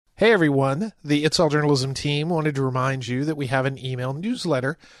Hey everyone, the It's All Journalism team wanted to remind you that we have an email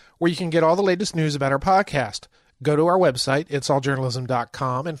newsletter where you can get all the latest news about our podcast. Go to our website,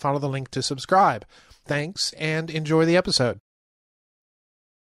 itsalljournalism.com, and follow the link to subscribe. Thanks, and enjoy the episode.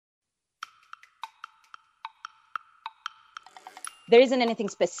 There isn't anything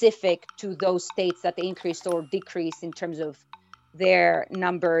specific to those states that they increased or decreased in terms of their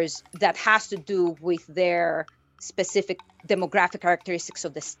numbers that has to do with their specific demographic characteristics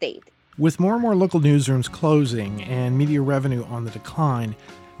of the state. With more and more local newsrooms closing and media revenue on the decline,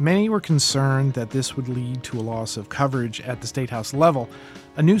 many were concerned that this would lead to a loss of coverage at the State House level.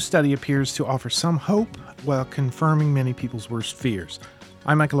 A new study appears to offer some hope while confirming many people's worst fears.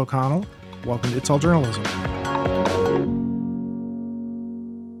 I'm Michael O'Connell. Welcome to It's All Journalism.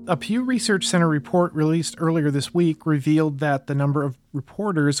 A Pew Research Center report released earlier this week revealed that the number of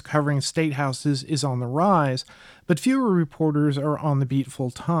reporters covering state houses is on the rise, but fewer reporters are on the beat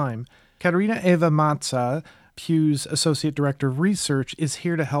full time. Katerina Eva Matza, Pew's Associate Director of Research, is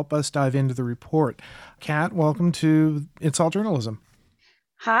here to help us dive into the report. Kat, welcome to It's All Journalism.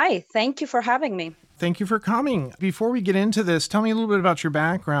 Hi, thank you for having me. Thank you for coming. Before we get into this, tell me a little bit about your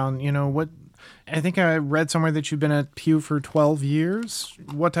background. I think I read somewhere that you've been at Pew for 12 years.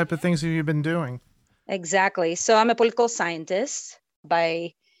 What type of things have you been doing? Exactly. So I'm a political scientist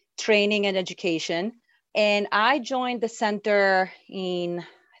by training and education. And I joined the center in,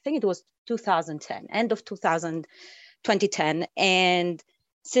 I think it was 2010, end of 2010. And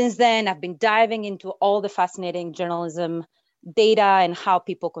since then, I've been diving into all the fascinating journalism data and how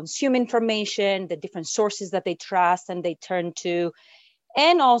people consume information, the different sources that they trust and they turn to,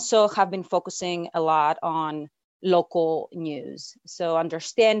 and also have been focusing a lot on local news. So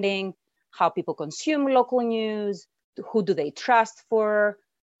understanding how people consume local news, who do they trust for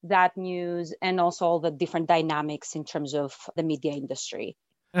that news, and also all the different dynamics in terms of the media industry.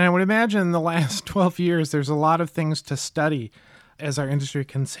 And I would imagine in the last 12 years, there's a lot of things to study as our industry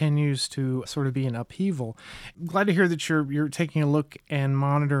continues to sort of be in upheaval. I'm glad to hear that you're taking a look and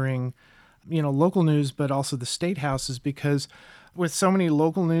monitoring, local news, but also the state houses, because with so many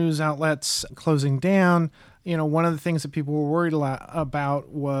local news outlets closing down, one of the things that people were worried about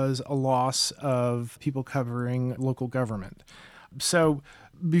was a loss of people covering local government. So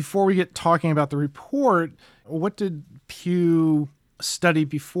before we get talking about the report, what did Pew study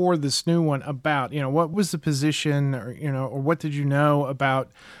before this new one about? What was the position or what did you know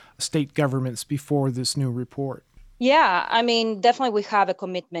about state governments before this new report? Yeah, definitely we have a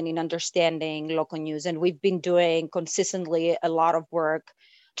commitment in understanding local news, and we've been doing consistently a lot of work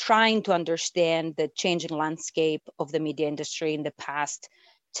trying to understand the changing landscape of the media industry in the past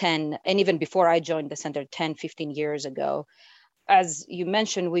 10, and even before I joined the center 10, 15 years ago. As you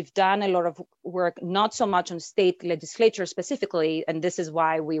mentioned, we've done a lot of work, not so much on state legislature specifically, and this is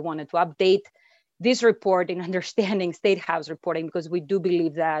why we wanted to update this report in understanding state house reporting, because we do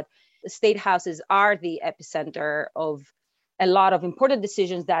believe that state houses are the epicenter of a lot of important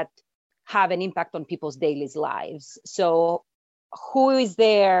decisions that have an impact on people's daily lives. So who is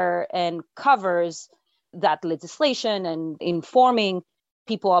there and covers that legislation and informing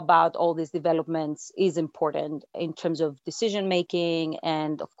people about all these developments is important in terms of decision making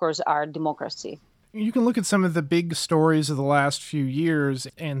and, of course, our democracy. You can look at some of the big stories of the last few years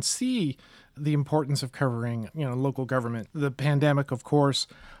and see the importance of covering, local government, the pandemic, of course,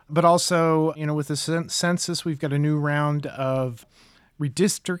 but also, with the census, we've got a new round of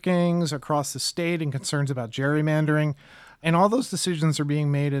redistrictings across the state and concerns about gerrymandering. And all those decisions are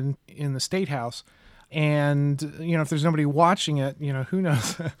being made in the State House. And, if there's nobody watching it, who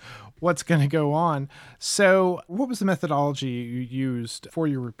knows what's going to go on. So what was the methodology you used for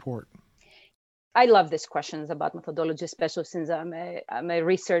your report? I love these questions about methodology, especially since I'm a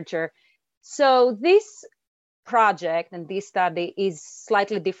researcher. So this project and this study is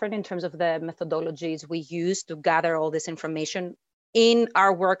slightly different in terms of the methodologies we use to gather all this information. In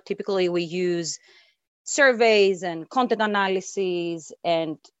our work, typically we use surveys and content analyses,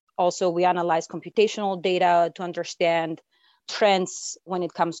 and also we analyze computational data to understand trends when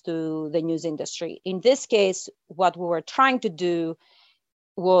it comes to the news industry. In this case, what we were trying to do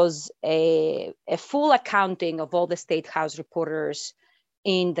was a full accounting of all the state house reporters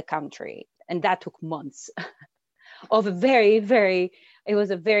in the country. And that took months of it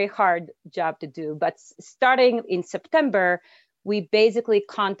was a very hard job to do. But starting in September, we basically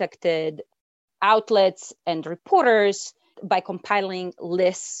contacted outlets and reporters by compiling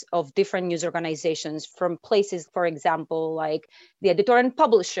lists of different news organizations from places, for example, like the Editor and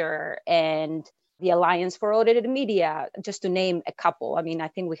Publisher and the Alliance for Audited Media, just to name a couple. I mean, I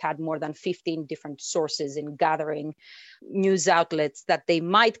think we had more than 15 different sources in gathering news outlets that they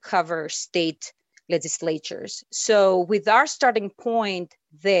might cover state legislatures. So with our starting point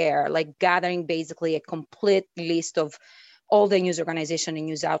there, like gathering basically a complete list of all the news organization and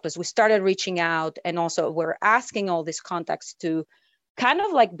news outlets, we started reaching out, and also we're asking all these contacts to kind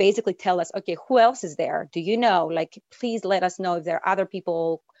of like basically tell us, okay, who else is there? Do you know? Like, please let us know if there are other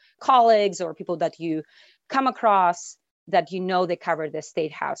people, colleagues or people that you come across that you know they cover the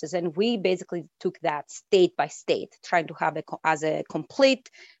state houses. And we basically took that state by state, trying to have as a complete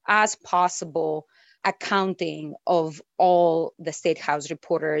as possible accounting of all the state house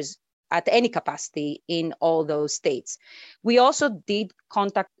reporters at any capacity in all those states. We also did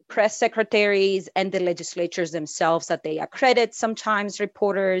contact press secretaries and the legislatures themselves that they accredit sometimes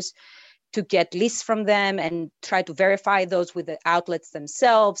reporters, to get lists from them and try to verify those with the outlets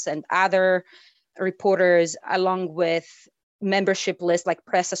themselves and other reporters, along with membership lists like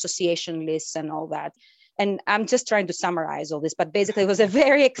press association lists and all that. And I'm just trying to summarize all this, but basically it was a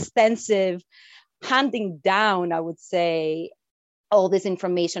very extensive handing down, I would say, all this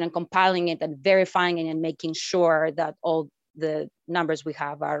information and compiling it and verifying it and making sure that all the numbers we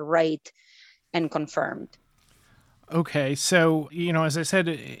have are right and confirmed. Okay, so, as I said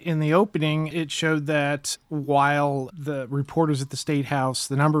in the opening, it showed that while the reporters at the State House,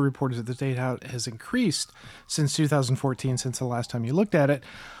 the number of reporters at the State House has increased since 2014, since the last time you looked at it,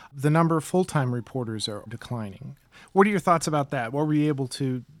 the number of full-time reporters are declining. What are your thoughts about that? What were you able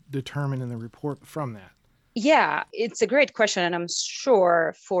to determine in the report from that? Yeah, it's a great question. And I'm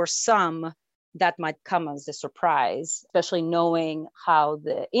sure for some, that might come as a surprise, especially knowing how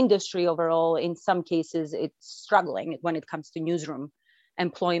the industry overall, in some cases, it's struggling when it comes to newsroom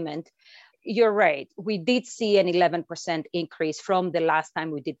employment. You're right. We did see an 11% increase from the last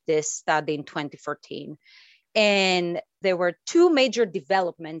time we did this study in 2014. And there were two major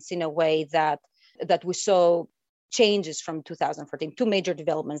developments in a way that we saw changes from 2014, two major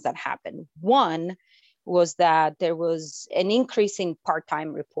developments that happened. One was that there was an increase in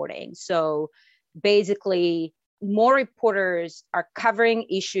part-time reporting. So basically, more reporters are covering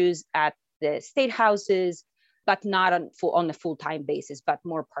issues at the state houses, but not on a full-time basis, but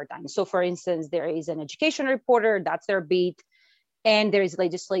more part-time. So for instance, there is an education reporter, that's their beat, and there is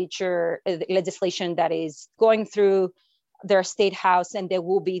legislation that is going through their state house, and they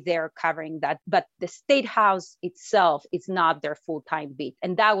will be there covering that. But the state house itself is not their full-time beat.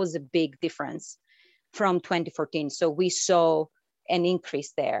 And that was a big difference from 2014. So we saw an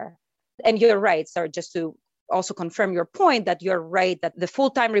increase there. And you're right, so just to also confirm your point, that you're right, that the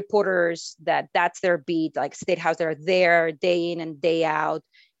full-time reporters, that's their beat, like State House, they're there day in and day out,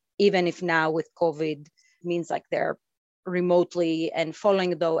 even if now with COVID means like they're remotely and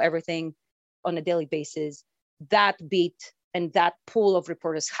following though everything on a daily basis. That beat and that pool of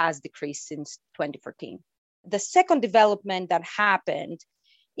reporters has decreased since 2014. The second development that happened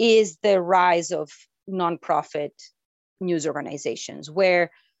is the rise of nonprofit news organizations,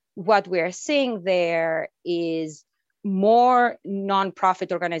 where what we're seeing there is more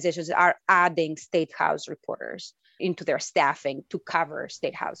nonprofit organizations are adding state house reporters into their staffing to cover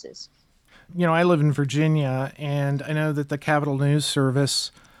state houses. I live in Virginia, and I know that the Capitol News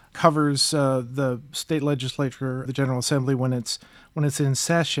Service covers the state legislature, the General Assembly, when it's in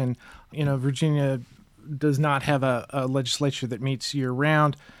session. Virginia does not have a legislature that meets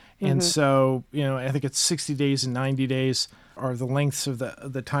year-round. And so, I think it's 60 days and 90 days are the lengths of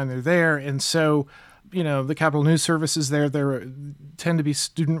the time they're there. And so, the Capitol News Service is there. There tend to be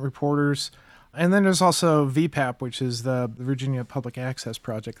student reporters. And then there's also VPAP, which is the Virginia Public Access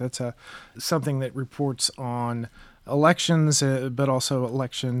Project. That's something that reports on elections, but also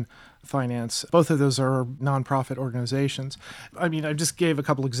election finance. Both of those are nonprofit organizations. I mean, I just gave a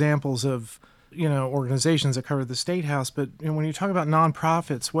couple examples of organizations that cover the state house, but when you talk about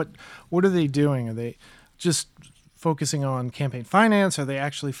nonprofits, what are they doing? Are they just focusing on campaign finance? Are they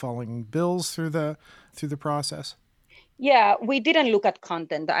actually following bills through the process? Yeah, we didn't look at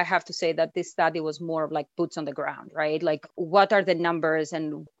content. I have to say that this study was more of like boots on the ground, right? Like, what are the numbers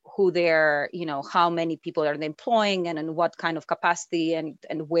and who they're, how many people are they employing and in what kind of capacity and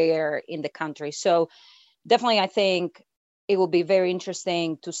where in the country. So definitely, I think it will be very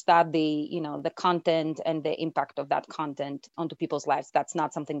interesting to study, the content and the impact of that content onto people's lives. That's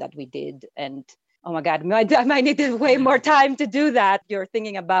not something that we did. And oh my God, I might need way more time to do that. You're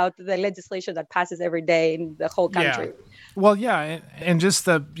thinking about the legislation that passes every day in the whole country. Yeah. Well, yeah, and just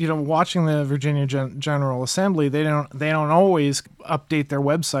watching the Virginia General Assembly, they don't always update their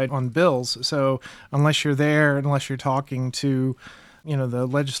website on bills. So unless you're there, unless you're talking to, the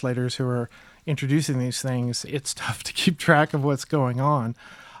legislators who are introducing these things, it's tough to keep track of what's going on.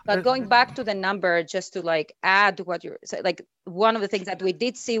 But going back to the number, just to like add what you're saying, like one of the things that we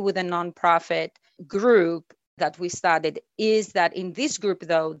did see with a nonprofit group that we studied is that in this group,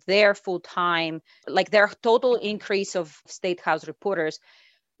 though, their full-time, like their total increase of State House reporters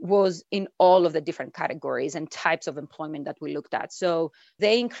was in all of the different categories and types of employment that we looked at. So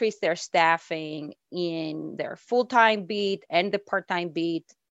they increased their staffing in their full-time beat and the part-time beat,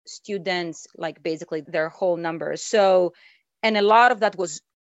 students, like basically their whole numbers. So, and a lot of that was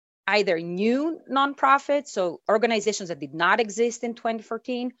either new nonprofits, so organizations that did not exist in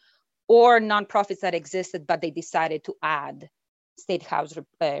 2014, or nonprofits that existed, but they decided to add State House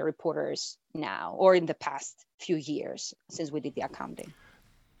reporters now or in the past few years since we did the accounting.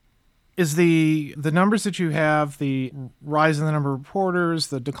 Is the numbers that you have, the rise in the number of reporters,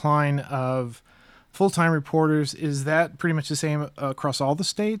 the decline of full-time reporters, is that pretty much the same across all the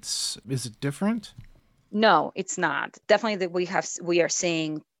states? Is it different? No, it's not. Definitely that we are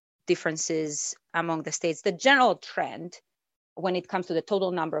seeing differences among the states. The general trend when it comes to the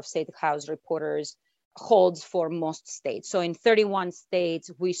total number of State House reporters holds for most states. So in 31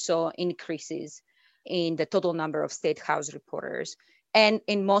 states, we saw increases in the total number of State House reporters. And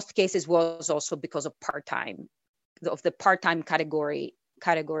in most cases was also because of the part-time category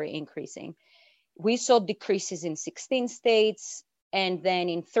increasing. We saw decreases in 16 states, and then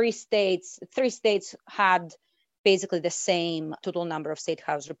in three states had basically the same total number of State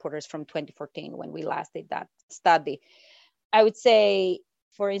House reporters from 2014 when we last did that study. I would say,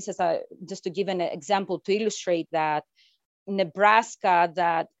 for instance, just to give an example to illustrate that, Nebraska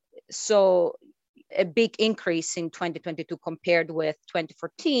that saw a big increase in 2022 compared with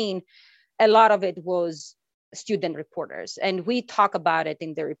 2014, a lot of it was student reporters. And we talk about it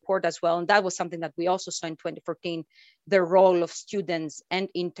in the report as well. And that was something that we also saw in 2014, the role of students and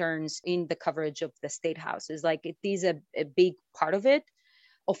interns in the coverage of the State House. Is like, it is a big part of it.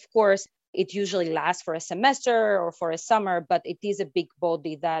 Of course, it usually lasts for a semester or for a summer, but it is a big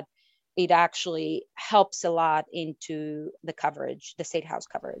body that it actually helps a lot into the coverage, the State House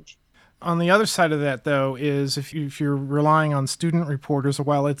coverage. On the other side of that, though, is if you're relying on student reporters,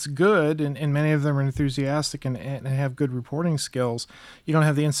 while it's good and many of them are enthusiastic and have good reporting skills, you don't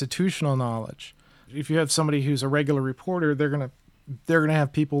have the institutional knowledge. If you have somebody who's a regular reporter, they're gonna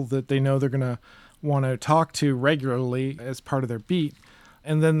have people that they know they're gonna want to talk to regularly as part of their beat.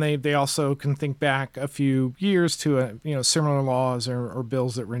 And then they also can think back a few years to similar laws or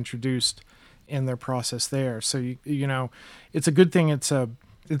bills that were introduced in their process there. So it's a good thing. It's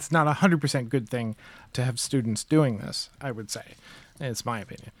not 100% good thing to have students doing this, I would say. It's my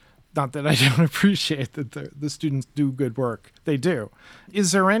opinion. Not that I don't appreciate that the students do good work. They do.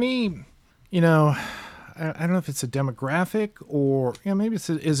 Is there any, I don't know if it's a demographic or maybe it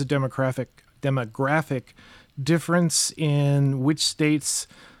is a demographic difference in which states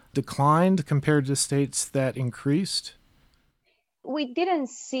declined compared to states that increased? We didn't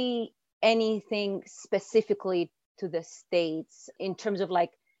see anything specifically to the states in terms of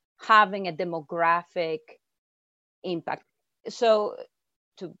like having a demographic impact. So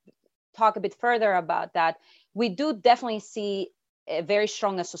to talk a bit further about that, we do definitely see a very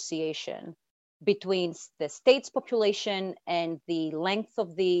strong association between the state's population and the length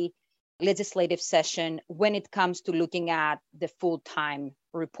of the legislative session when it comes to looking at the full-time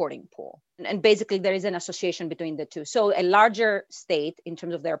reporting pool. And basically there is an association between the two. So a larger state in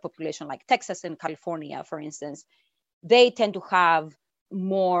terms of their population, like Texas and California, for instance, they tend to have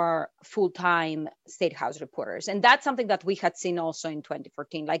more full-time State House reporters. And that's something that we had seen also in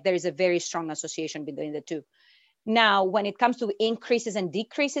 2014. Like there is a very strong association between the two. Now, when it comes to increases and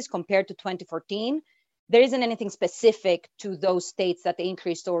decreases compared to 2014, there isn't anything specific to those states that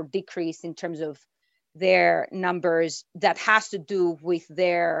increased or decreased in terms of their numbers that has to do with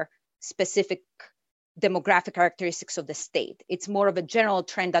their specific demographic characteristics of the state. It's more of a general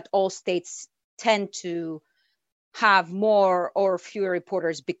trend that all states tend to have more or fewer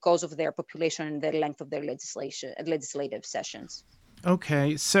reporters because of their population and the length of their legislative sessions.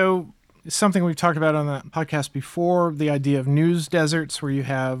 Okay, so something we've talked about on the podcast before, the idea of news deserts, where you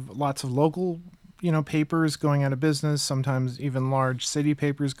have lots of local papers going out of business, sometimes even large city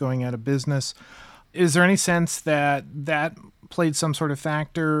papers going out of business. Is there any sense that played some sort of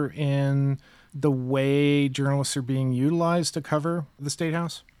factor in the way journalists are being utilized to cover the State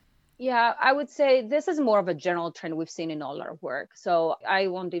House? Yeah, I would say this is more of a general trend we've seen in all our work. So I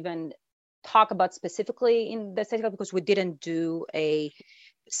won't even talk about specifically in the State House because we didn't do a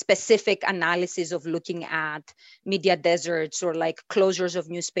specific analysis of looking at media deserts or like closures of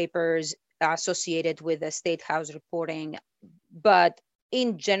newspapers associated with the State House reporting. But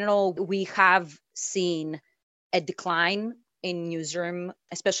in general, we have seen a decline in newsroom,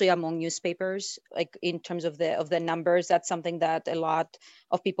 especially among newspapers, like in terms of the numbers. That's something that a lot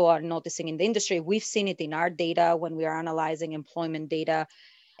of people are noticing in the industry. We've seen it in our data when we are analyzing employment data,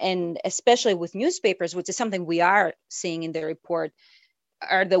 and especially with newspapers, which is something we are seeing in the report,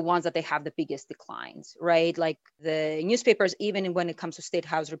 are the ones that they have the biggest declines, right? Like the newspapers, even when it comes to State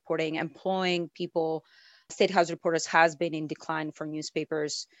House reporting, employing people, State House reporters has been in decline for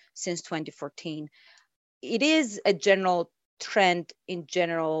newspapers since 2014. It is a general trend in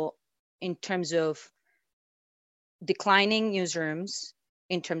general in terms of declining newsrooms,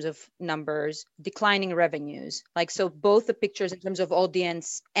 in terms of numbers, declining revenues. Like, so both the pictures in terms of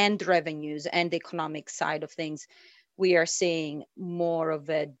audience and revenues and the economic side of things, we are seeing more of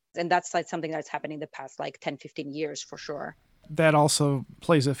it. And that's like something that's happening the past like 10, 15 years for sure. That also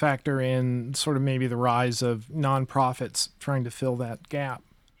plays a factor in sort of maybe the rise of nonprofits trying to fill that gap.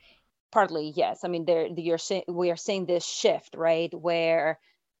 Partly, yes. I mean, we are seeing this shift, right, where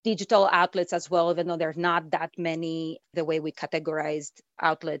digital outlets as well, even though there are not that many, the way we categorized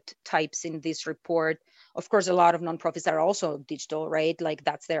outlet types in this report. Of course, a lot of nonprofits are also digital, right? Like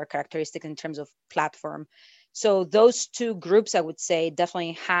that's their characteristic in terms of platform. So those two groups, I would say,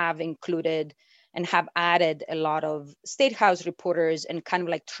 definitely have included and have added a lot of State House reporters and kind of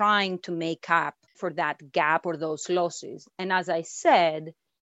like trying to make up for that gap or those losses. And as I said,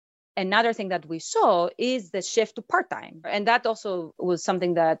 another thing that we saw is the shift to part-time. And that also was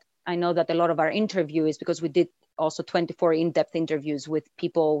something that I know that a lot of our interviews, because we did also 24 in-depth interviews with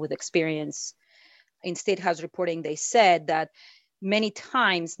people with experience in State House reporting, they said that many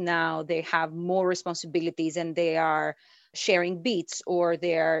times now they have more responsibilities and they are sharing beats or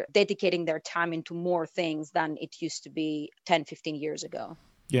they're dedicating their time into more things than it used to be 10, 15 years ago.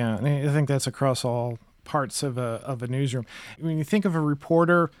 Yeah, and I think that's across all parts of a newsroom. When you think of a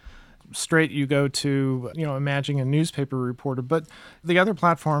reporter, straight you go to, imagining a newspaper reporter, but the other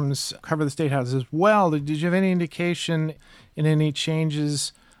platforms cover the State House as well. Did you have any indication in any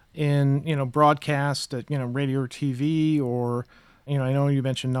changes in, broadcast at, radio or TV, or, I know you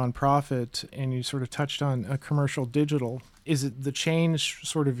mentioned nonprofit and you sort of touched on a commercial digital. Is it the change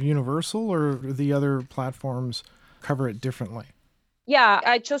sort of universal, or the other platforms cover it differently? Yeah,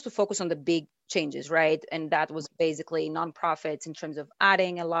 I chose to focus on the big changes, right? And that was basically nonprofits in terms of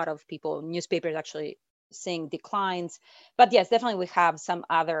adding a lot of people, newspapers actually seeing declines. But yes, definitely we have some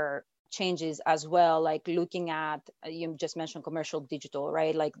other changes as well, like looking at, you just mentioned commercial digital,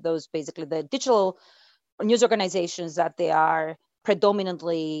 right? Like those basically the digital news organizations that they are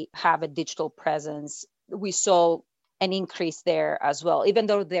predominantly have a digital presence. We saw an increase there as well, even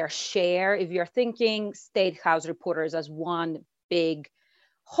though their share, if you're thinking State House reporters as one big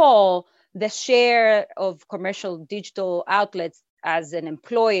whole, the share of commercial digital outlets as an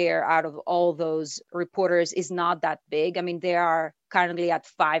employer out of all those reporters is not that big. I mean, they are currently at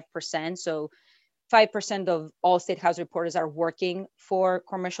 5%. So 5% of all State House reporters are working for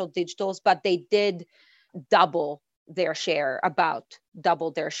commercial digitals, but they did about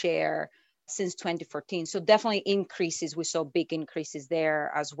double their share since 2014. So definitely increases. We saw big increases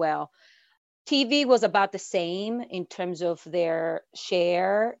there as well. TV was about the same in terms of their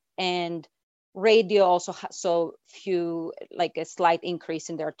share, and radio also saw a slight increase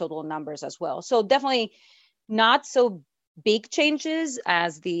in their total numbers as well. So definitely not so big changes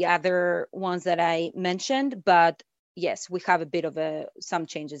as the other ones that I mentioned, but yes, we have a bit of some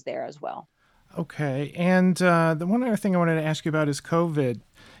changes there as well. Okay. And the one other thing I wanted to ask you about is COVID.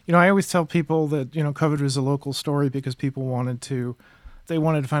 I always tell people that, COVID was a local story because people wanted to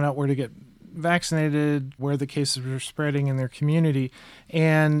find out where to get vaccinated, where the cases were spreading in their community.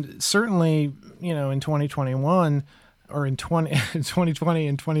 And certainly, in 2021 or in 2020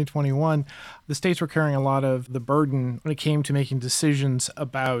 and 2021, the states were carrying a lot of the burden when it came to making decisions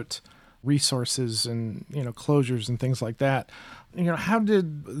about resources and, closures and things like that. How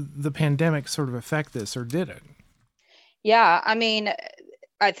did the pandemic sort of affect this, or did it? Yeah, I mean,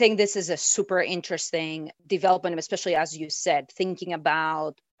 I think this is a super interesting development, especially as you said, thinking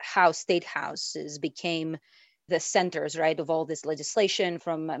about how state houses became the centers, right, of all this legislation,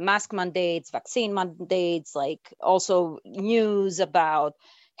 from mask mandates, vaccine mandates, like also news about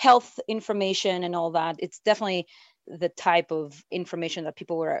health information and all that. It's definitely the type of information that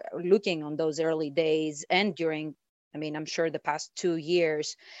people were looking on those early days and during, I'm sure the past 2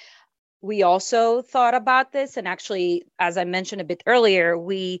 years. We also thought about this. And actually, as I mentioned a bit earlier,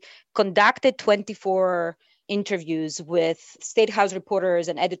 we conducted 24 interviews with State House reporters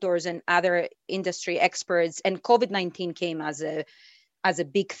and editors and other industry experts. And COVID-19 came as a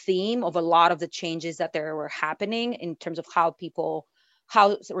big theme of a lot of the changes that there were happening in terms of how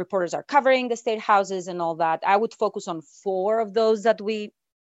how reporters are covering the state houses and all that. I would focus on 4 of those that we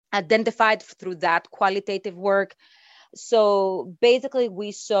identified through that qualitative work. So basically,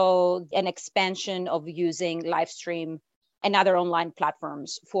 we saw an expansion of using live stream and other online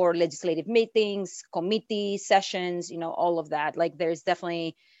platforms for legislative meetings, committee sessions, all of that. Like there's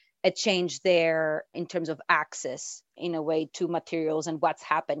definitely a change there in terms of access in a way to materials and what's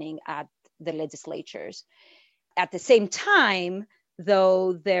happening at the legislatures. At the same time,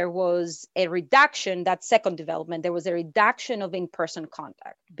 though, there was a reduction, that second development, there was a reduction of in-person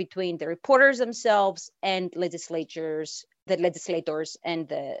contact between the reporters themselves and the legislators and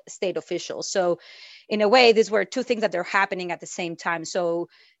the state officials. So in a way, these were 2 things that are happening at the same time. So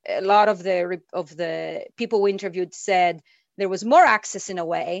a lot of the people we interviewed said there was more access in a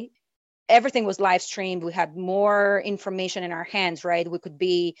way. Everything was live streamed. We had more information in our hands, right? We could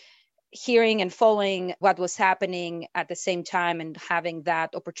be hearing and following what was happening at the same time and having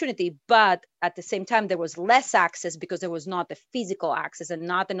that opportunity. But at the same time, there was less access because there was not the physical access and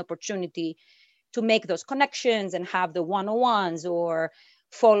not an opportunity to make those connections and have the one-on-ones or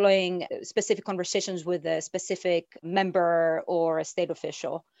following specific conversations with a specific member or a state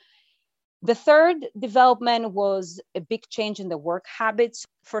official. The third development was a big change in the work habits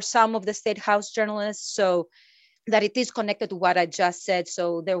for some of the state house journalists. So that it is connected to what I just said.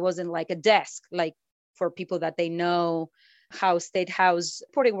 So there wasn't like a desk, like for people that they know how state house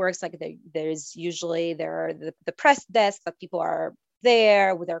reporting works. Like there are the press desk that people are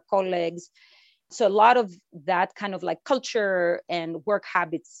there with their colleagues. So a lot of that kind of like culture and work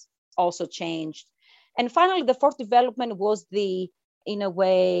habits also changed. And finally, the fourth development was in a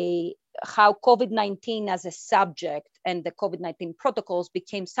way, how COVID-19 as a subject and the COVID-19 protocols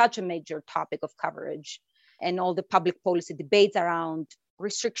became such a major topic of coverage. And all the public policy debates around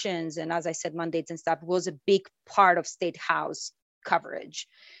restrictions and, as I said, mandates and stuff was a big part of state house coverage,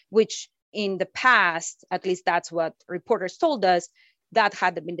 which in the past, at least that's what reporters told us, that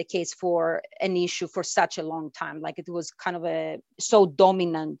hadn't been the case for an issue for such a long time. Like it was kind of so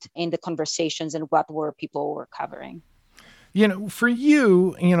dominant in the conversations and what people were covering. For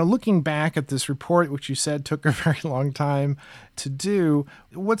you, looking back at this report, which you said took a very long time to do,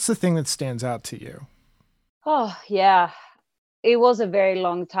 what's the thing that stands out to you? Oh, yeah, it was a very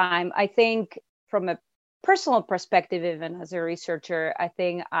long time. I think from a personal perspective, even as a researcher, I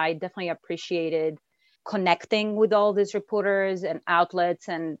think I definitely appreciated connecting with all these reporters and outlets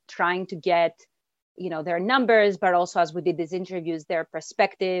and trying to get, their numbers, but also as we did these interviews, their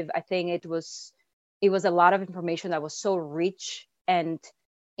perspective. I think it was a lot of information that was so rich and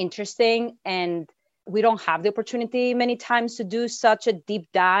interesting. And we don't have the opportunity many times to do such a deep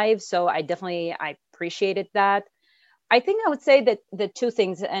dive. So I appreciated that. I think I would say that the 2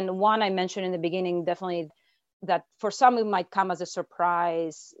 things, and one I mentioned in the beginning, definitely that for some it might come as a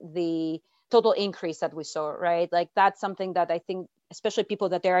surprise, the total increase that we saw, right? Like that's something that I think, especially people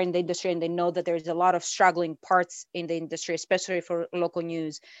that are in the industry and they know that there's a lot of struggling parts in the industry, especially for local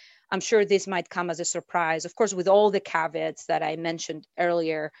news. I'm sure this might come as a surprise, of course, with all the caveats that I mentioned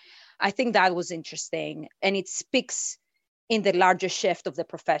earlier. I think that was interesting. And it speaks in the larger shift of the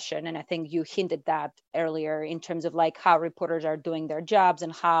profession. And I think you hinted that earlier in terms of like how reporters are doing their jobs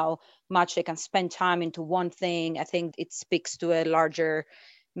and how much they can spend time into one thing. I think it speaks to a larger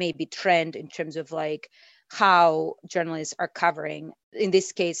maybe trend in terms of like how journalists are covering, in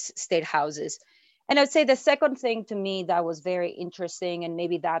this case, state houses. And I would say the second thing to me that was very interesting, and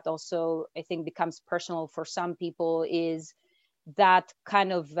maybe that also I think becomes personal for some people, is that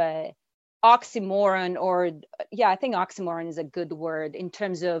kind of oxymoron, I think oxymoron is a good word in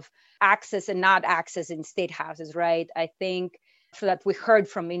terms of access and not access in state houses, right? I think that we heard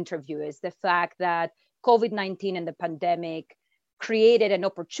from interviewers, the fact that COVID-19 and the pandemic created an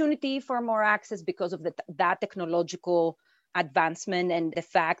opportunity for more access because of that technological advancement and the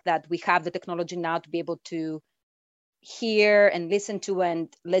fact that we have the technology now to be able to hear and listen to,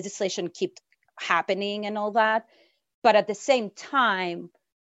 and legislation keep happening and all that. But at the same time,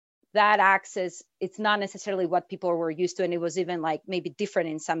 that access, it's not necessarily what people were used to. And it was even like maybe different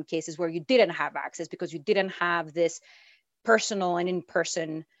in some cases where you didn't have access because you didn't have this personal and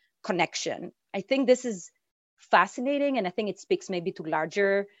in-person connection. I think this is fascinating. And I think it speaks maybe to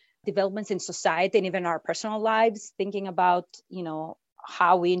larger developments in society and even our personal lives, thinking about,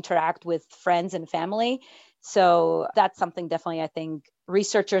 how we interact with friends and family. So that's something definitely I think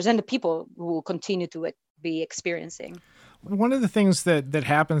researchers and the people will continue to be experiencing. One of the things that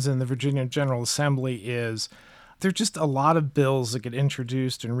happens in the Virginia General Assembly is there are just a lot of bills that get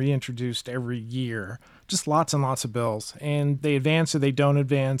introduced and reintroduced every year, just lots and lots of bills, and they advance or they don't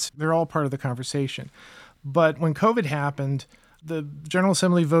advance. They're all part of the conversation. But when COVID happened, the General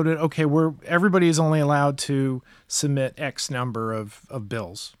Assembly voted, okay, everybody is only allowed to submit X number of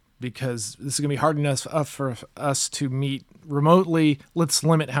bills because this is going to be hard enough for us to meet remotely. Let's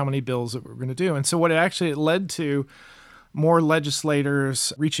limit how many bills that we're going to do. And so what it led to more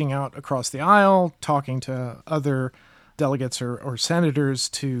legislators reaching out across the aisle, talking to other delegates or senators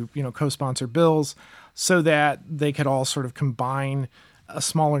to, co-sponsor bills so that they could all sort of combine a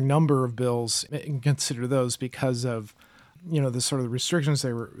smaller number of bills and consider those because of, the sort of restrictions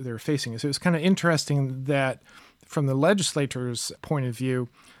they were facing. So it was kind of interesting that from the legislators' point of view,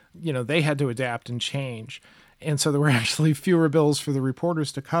 they had to adapt and change. And so there were actually fewer bills for the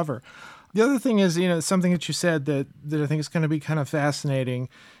reporters to cover. The other thing is, something that you said that I think is going to be kind of fascinating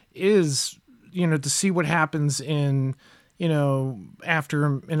is, to see what happens in,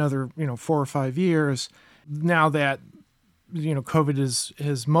 after another, 4 or 5 years, now that, COVID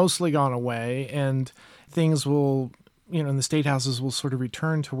has mostly gone away and things will, and the state houses will sort of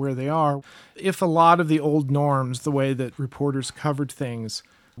return to where they are. If a lot of the old norms, the way that reporters covered things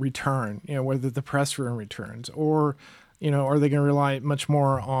return, whether the press room returns or, are they going to rely much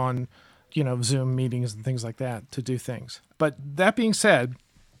more on, Zoom meetings and things like that to do things. But that being said,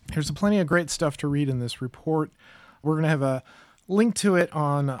 there's plenty of great stuff to read in this report. We're going to have a link to it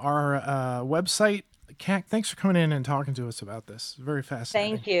on our website. Kat, thanks for coming in and talking to us about this. Very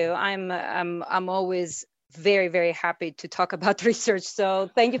fascinating. Thank you. I'm always very, very happy to talk about research. So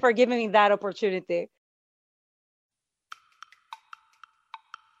thank you for giving me that opportunity.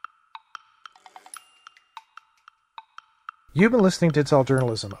 You've been listening to It's All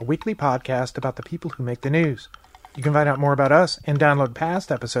Journalism, a weekly podcast about the people who make the news. You can find out more about us and download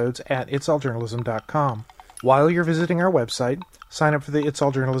past episodes at itsalljournalism.com. While you're visiting our website, sign up for the It's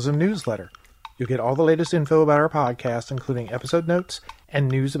All Journalism newsletter. You'll get all the latest info about our podcast, including episode notes and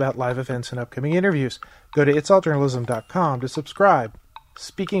news about live events and upcoming interviews. Go to itsalljournalism.com to subscribe.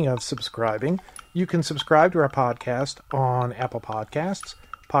 Speaking of subscribing, you can subscribe to our podcast on Apple Podcasts,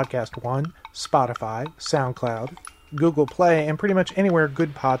 Podcast One, Spotify, SoundCloud, Google Play, and pretty much anywhere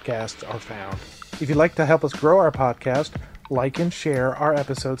good podcasts are found. If you'd like to help us grow our podcast, like and share our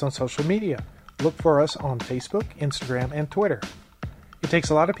episodes on social media. Look for us on Facebook, Instagram, and Twitter. It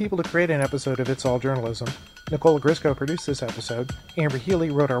takes a lot of people to create an episode of It's All Journalism. Nicola Grisco produced this episode, Amber Healy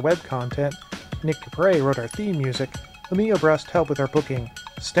wrote our web content, Nick Capre wrote our theme music, Emilio Brust helped with our booking,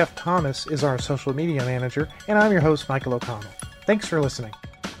 Steph Thomas is our social media manager, and I'm your host, Michael O'Connell. Thanks for listening.